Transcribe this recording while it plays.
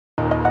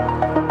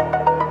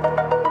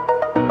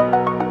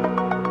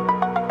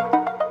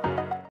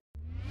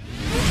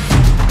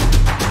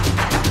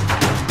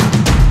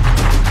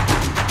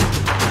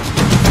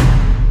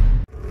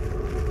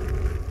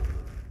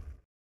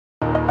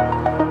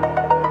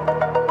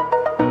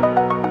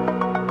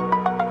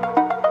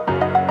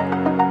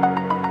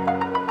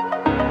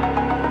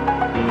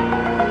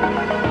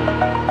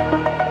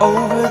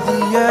Over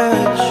the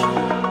edge,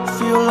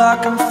 feel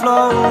like I'm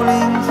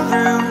floating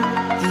through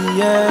the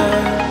air.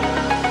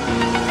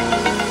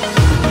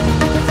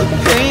 The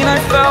pain I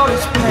felt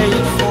is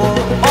paid for,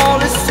 all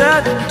is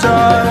said and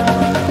done.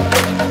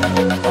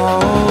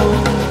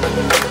 Oh,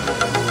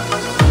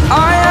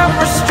 I am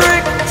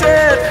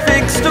restricted,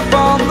 fixed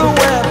upon the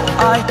web.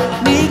 I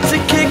need to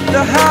kick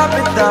the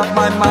habit that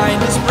my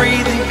mind is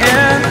breathing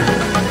in.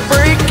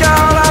 Break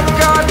out, I've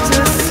got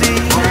to see.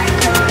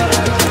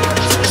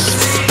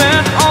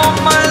 Spent all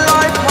my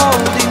life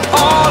holding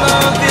all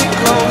of it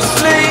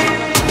closely.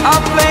 I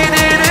played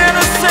it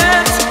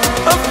innocent,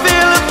 a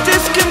feel of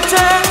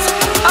discontent.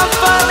 I'm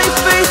finally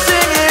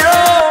facing it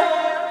all,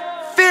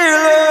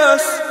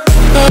 fearless.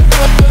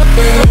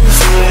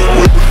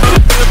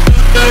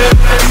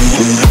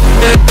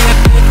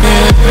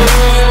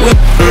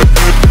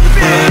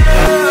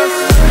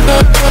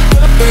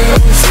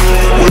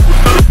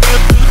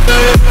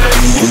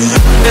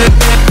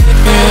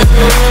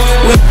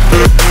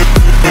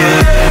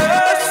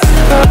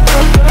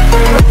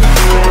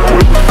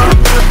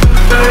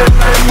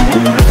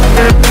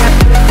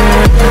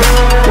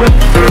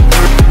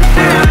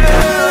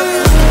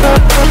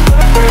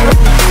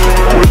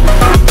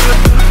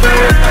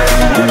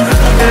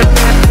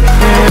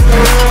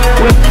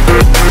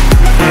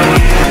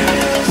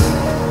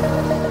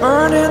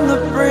 Burning the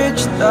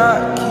bridge that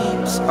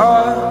keeps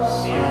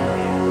us.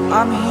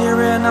 I'm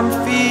here and I'm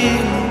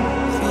feeling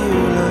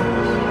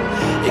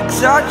fearless.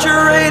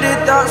 Exaggerated,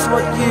 that's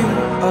what you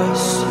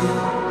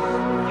assume.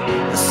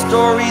 The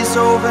story's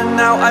over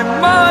now, I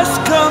must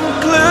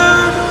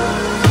conclude.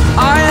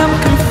 I am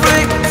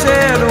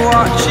conflicted,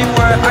 watching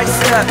where I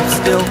step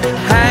still,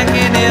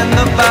 hanging in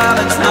the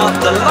balance. Not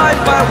the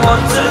life I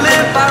want to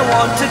live, I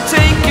want to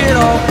take it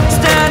all.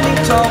 Standing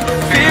tall,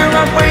 fear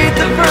outweighed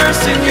the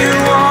person you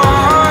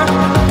are.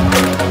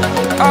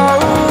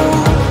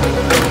 Oh,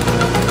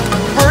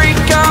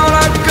 break out,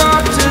 I've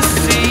got to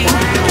see.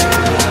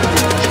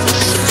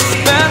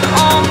 Spent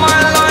all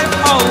my life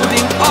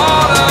holding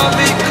all of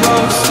it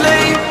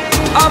closely.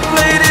 I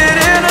played it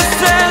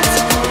innocent,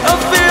 a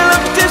feel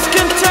of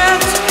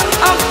discontent.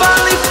 I'm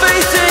finally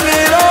facing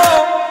it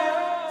all,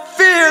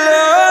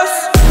 fearless.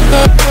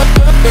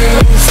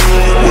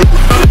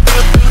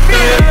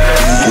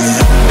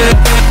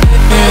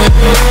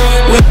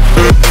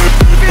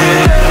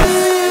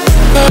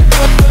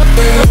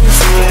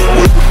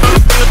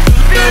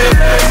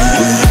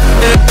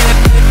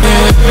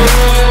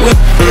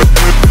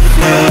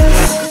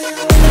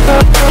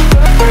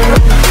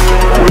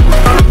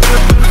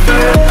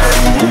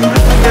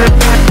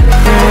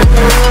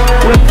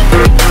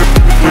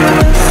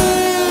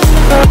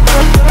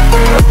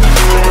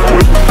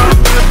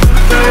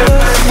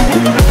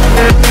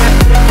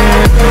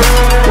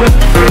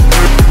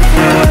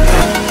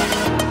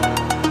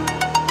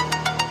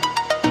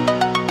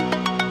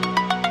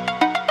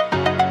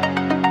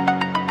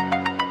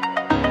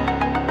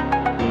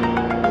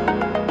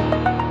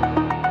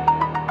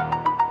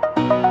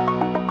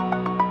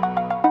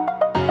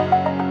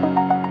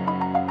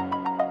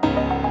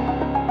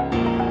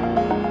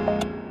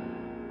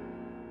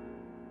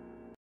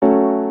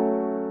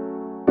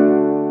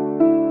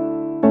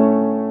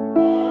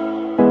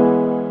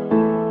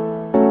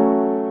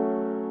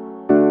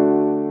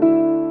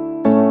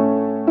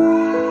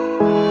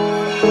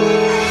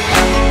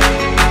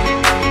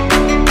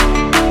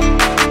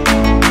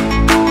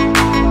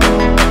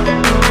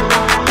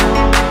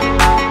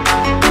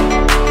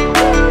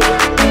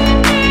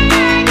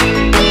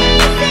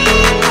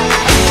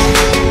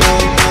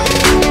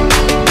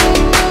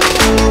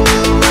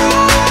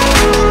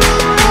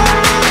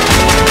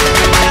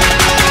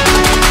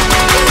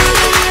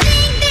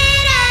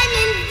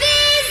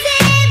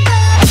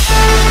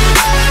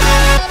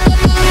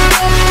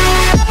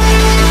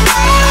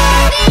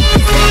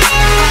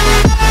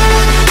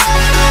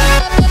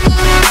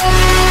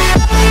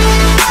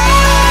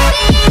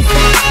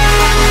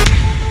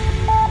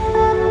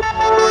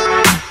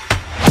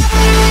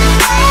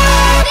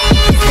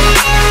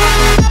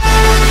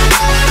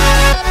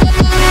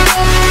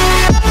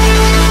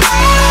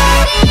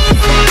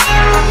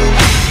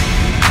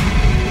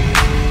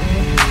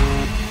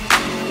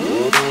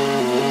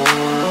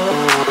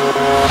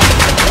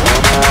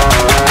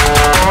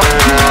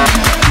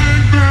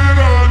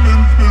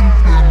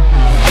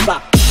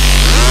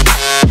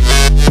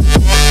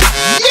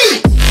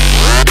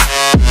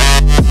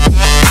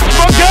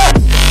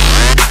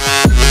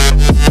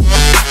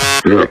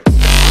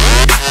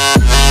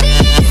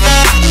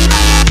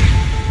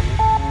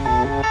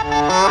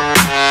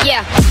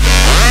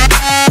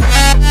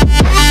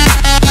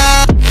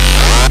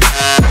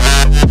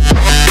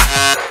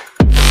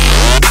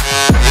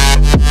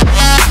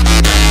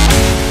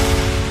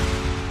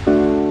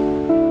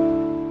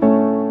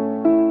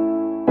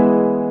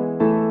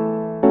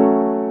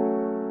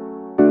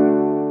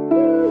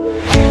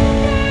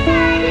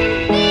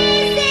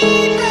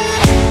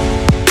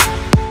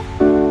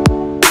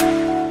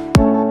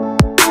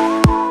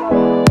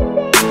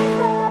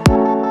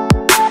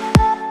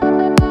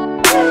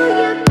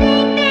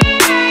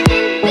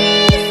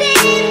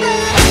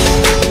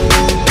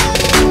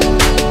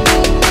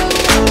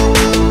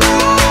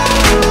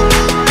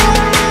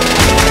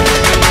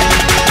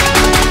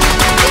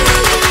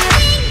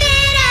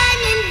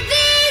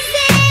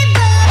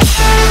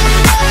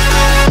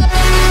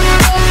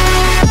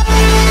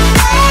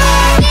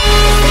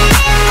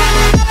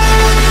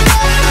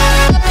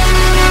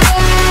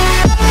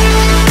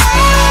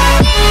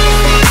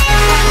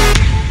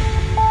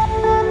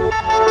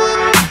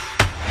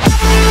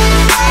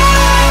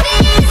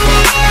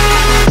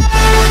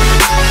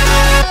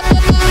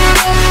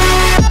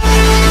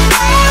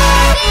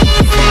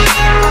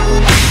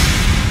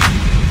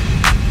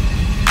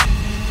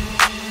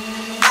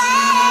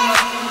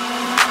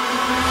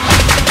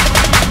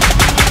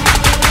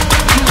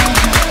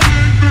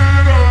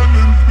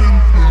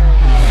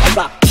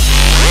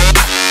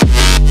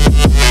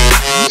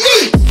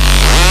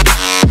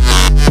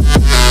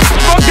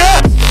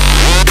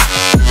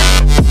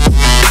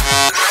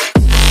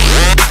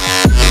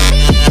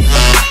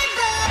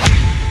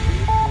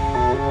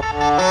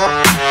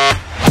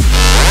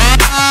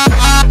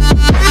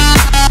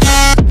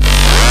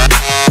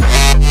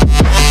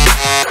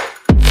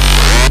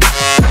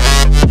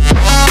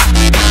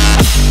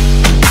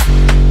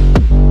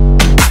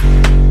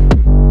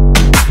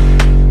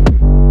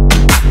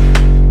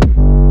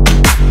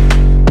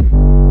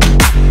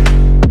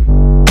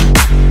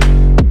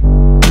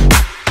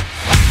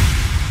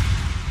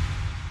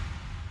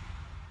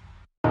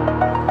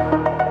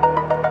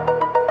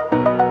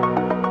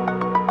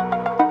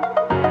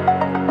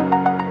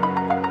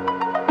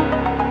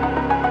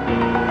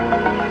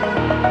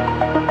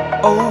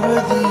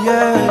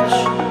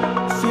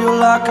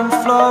 like I'm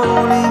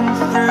floating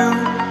through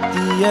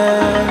the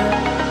air.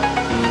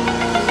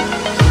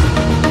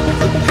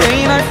 The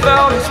pain I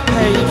felt is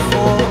paid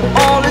for,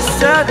 all is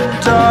said and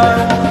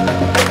done.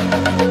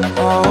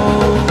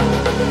 Oh,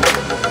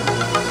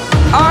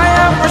 I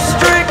am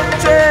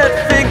restricted,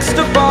 fixed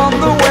upon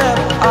the web.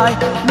 I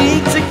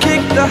need to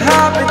kick the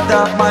habit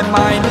that my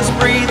mind is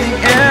breathing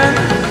in.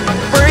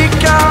 Break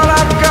out,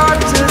 I've got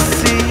to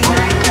see.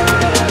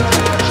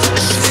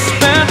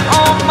 Spent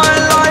all my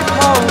life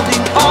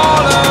holding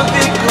all of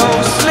it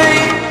closely.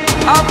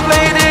 I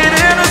played it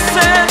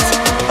innocent,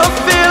 a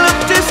feel of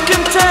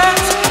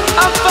discontent.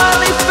 I'm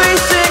finally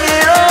facing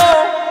it all,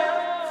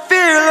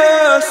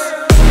 fearless.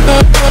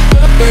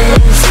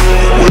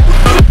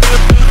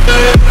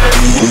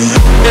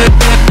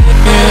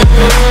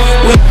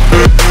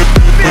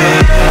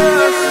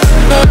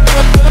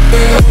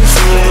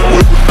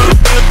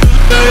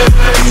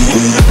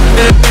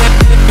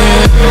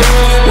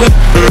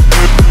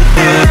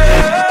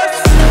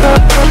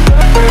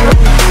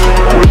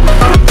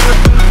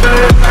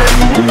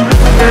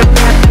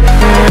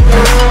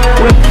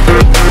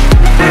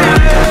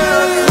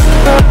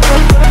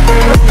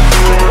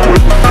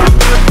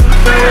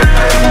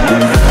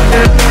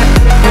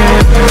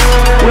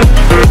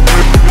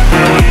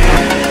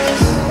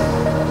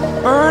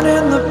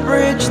 Burning the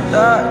bridge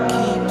that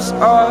keeps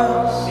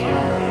us.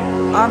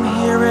 I'm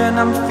here and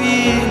I'm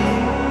feeling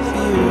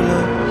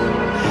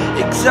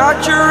fearless.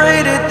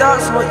 Exaggerated,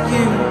 that's what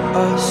you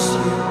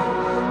assume.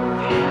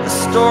 The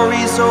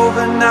story's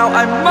over now,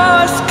 I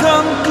must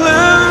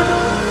conclude.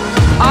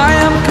 I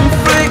am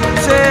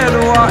conflicted,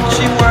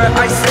 watching where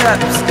I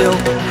step still,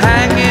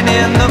 hanging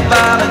in the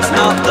balance.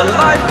 Not the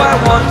life I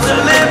want to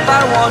live,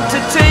 I want to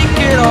take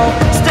it all.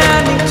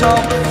 Standing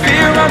tall,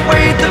 fear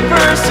outweighed the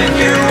person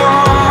you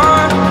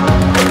are.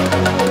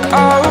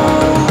 Oh,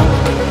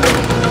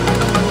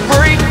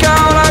 break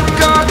out, I've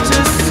got to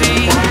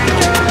see.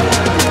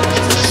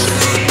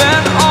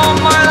 Spent all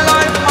my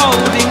life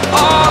holding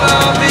all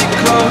of it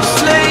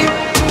closely.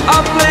 I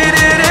played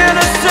it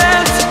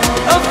innocent,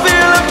 a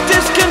feel of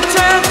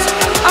discontent.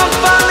 I'm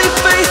finally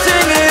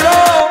facing it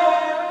all,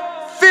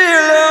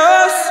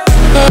 fearless.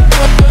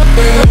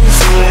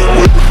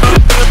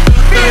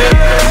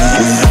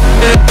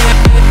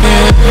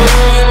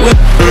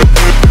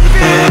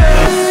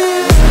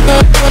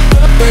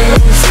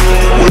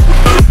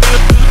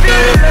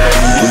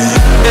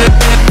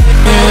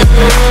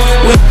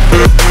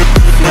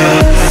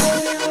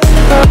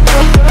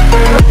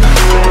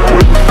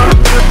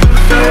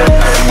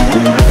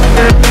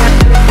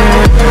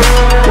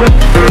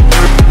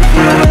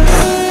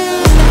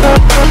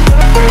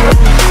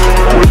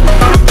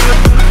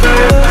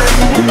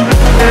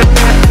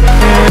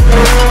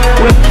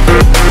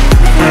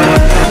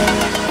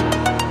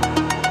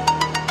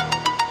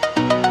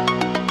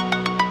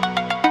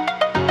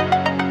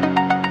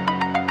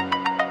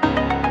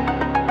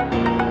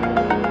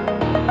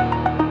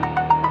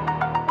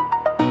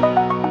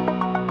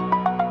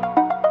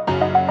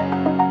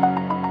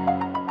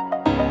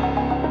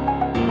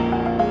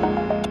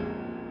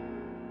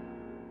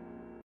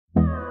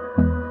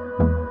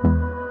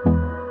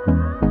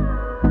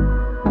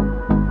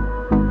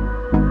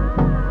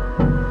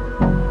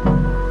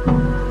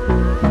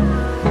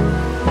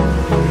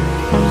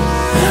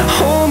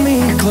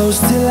 Close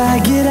till I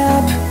get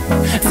up.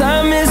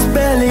 Time is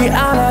barely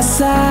on our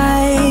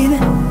side.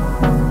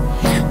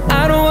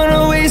 I don't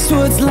wanna waste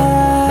what's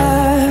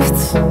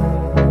left.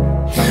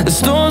 The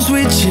storms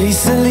we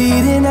chase are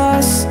leading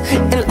us,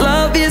 and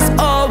love is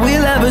all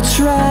we'll ever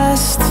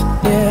trust.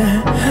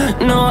 Yeah,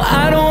 no,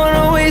 I don't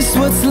wanna waste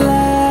what's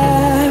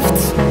left.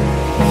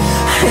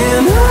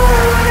 And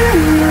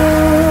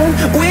on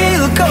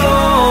we'll go,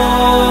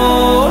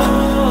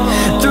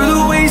 through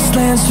the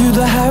wastelands, through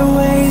the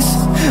highways,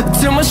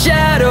 till my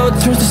shadow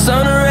turns to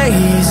sun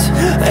rays.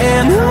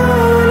 And on